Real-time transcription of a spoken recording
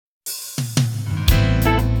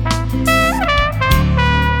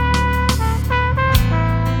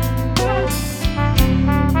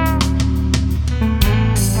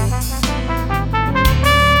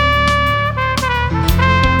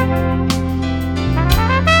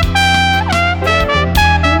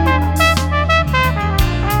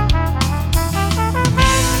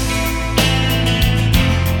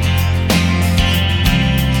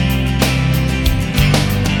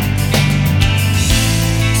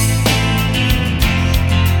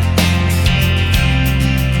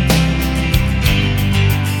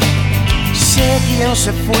quien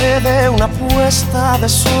se fue de una puesta de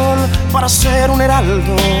sol para ser un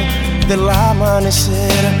heraldo del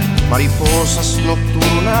amanecer. Mariposas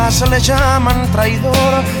nocturnas le llaman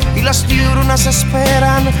traidor y las diurnas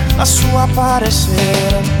esperan a su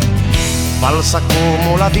aparecer. Falsa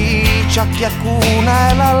como la dicha que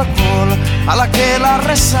acuna el alcohol, a la que la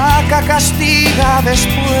resaca castiga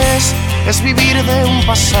después. Es vivir de un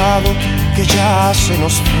pasado que ya se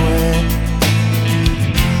nos fue.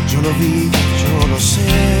 Yo lo vi, yo lo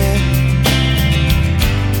sé.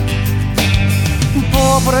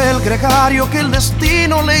 Pobre el gregario que el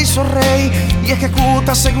destino le hizo rey y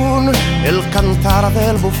ejecuta según el cantar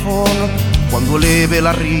del bufón. Cuando eleve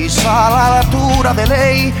la risa a la altura de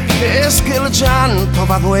ley, es que el llanto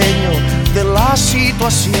va dueño de la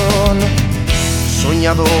situación.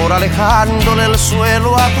 Soñador alejándole el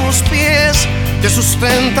suelo a tus pies, te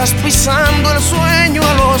sustentas pisando el sueño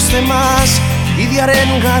a los demás. Y de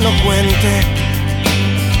arenga elocuente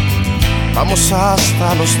vamos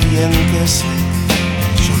hasta los dientes.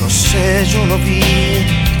 Yo lo sé, yo lo vi,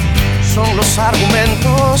 son los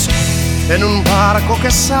argumentos en un barco que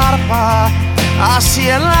zarpa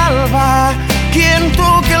hacia el alba. Quien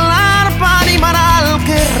toque el arpa animará al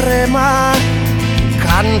que rema,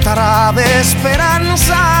 cantará de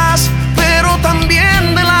esperanzas, pero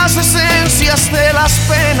también de las esencias de las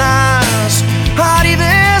penas,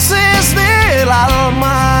 arideces del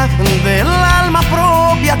alma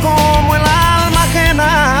propia como el alma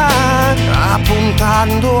ajena,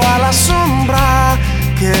 apuntando a la sombra,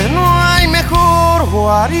 que no hay mejor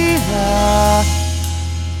guarida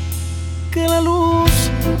que la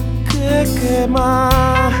luz que quema.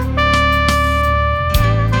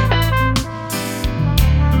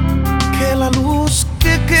 Que la luz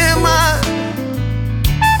que quema,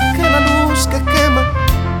 que la luz que quema.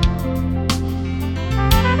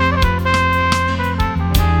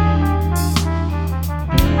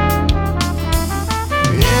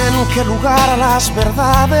 ¿En qué lugar las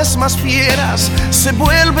verdades más fieras se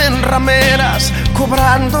vuelven rameras,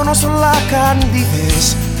 cobrándonos la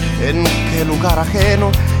candidez? ¿En qué lugar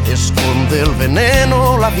ajeno esconde el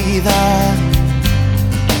veneno la vida?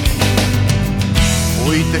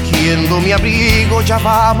 Hoy tejiendo mi abrigo ya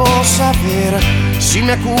vamos a ver si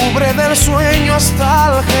me cubre del sueño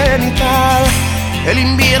hasta el genital. El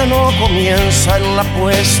invierno comienza en la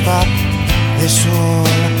puesta de sol.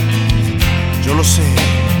 Yo lo sé,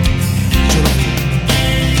 yo lo vi.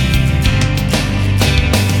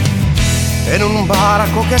 En un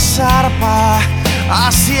barco que zarpa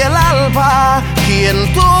hacia el alba,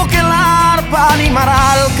 quien toque el arpa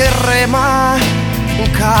animará al que rema,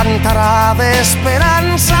 cantará de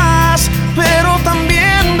esperanzas, pero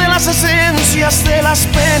también de las esencias de las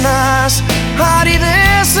penas,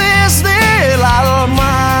 arideces del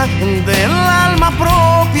alma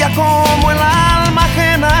propia como el alma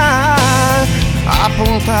ajena,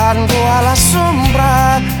 apuntando a la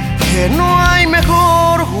sombra, que no hay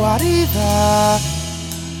mejor guarida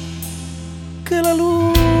que la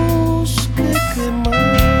luz que quema.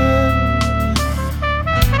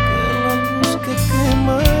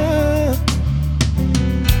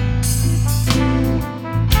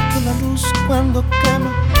 Que la luz cuando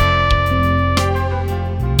quema